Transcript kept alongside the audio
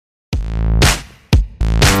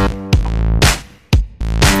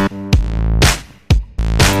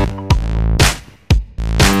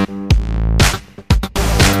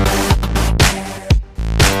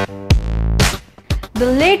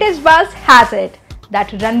latest buzz has it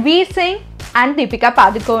that Ranveer Singh and Deepika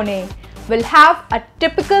Padukone will have a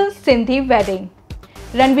typical Sindhi wedding.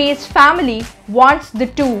 Ranveer's family wants the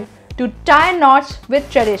two to tie knots with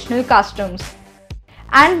traditional customs.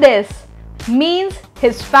 And this means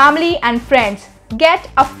his family and friends get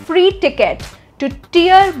a free ticket to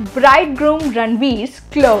tear bridegroom Ranveer's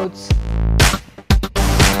clothes.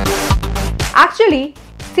 Actually,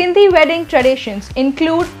 Sindhi wedding traditions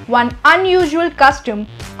include one unusual custom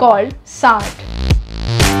called sart.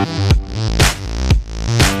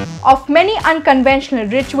 Of many unconventional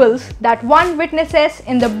rituals that one witnesses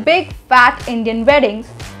in the big fat Indian weddings,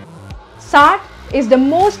 sart is the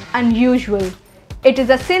most unusual. It is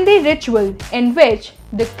a Sindhi ritual in which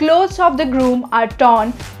the clothes of the groom are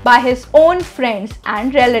torn by his own friends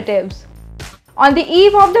and relatives. On the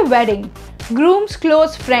eve of the wedding, groom's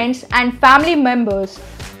close friends and family members,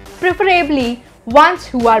 preferably ones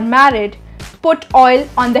who are married, put oil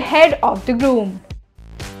on the head of the groom.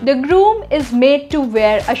 The groom is made to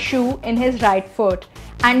wear a shoe in his right foot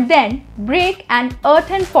and then break an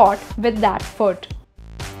earthen pot with that foot.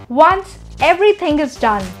 Once everything is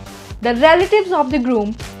done, the relatives of the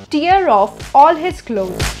groom tear off all his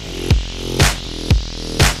clothes.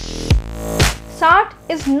 Sart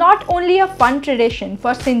is not only a fun tradition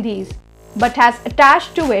for Sindhis, but has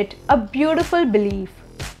attached to it a beautiful belief.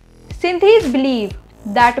 Sindhis believe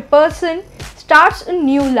that a person starts a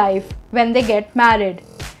new life when they get married,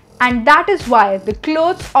 and that is why the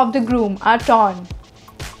clothes of the groom are torn.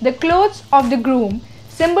 The clothes of the groom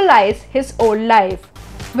symbolize his old life,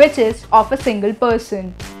 which is of a single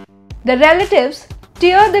person. The relatives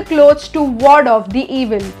tear the clothes to ward off the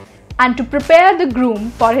evil and to prepare the groom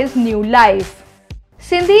for his new life.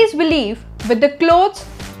 Sindhis believe with the clothes,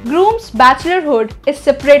 groom's bachelorhood is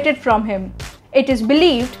separated from him. It is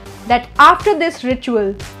believed that after this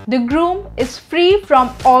ritual, the groom is free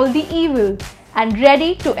from all the evil and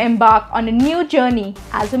ready to embark on a new journey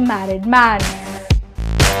as a married man.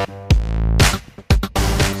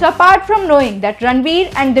 So apart from knowing that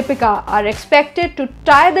Ranveer and Deepika are expected to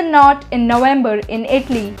tie the knot in November in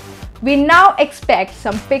Italy, we now expect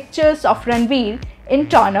some pictures of Ranveer in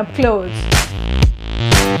torn up clothes.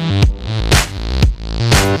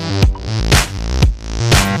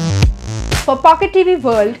 For Pocket TV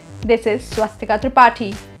World, this is Swastika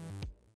Tripathi.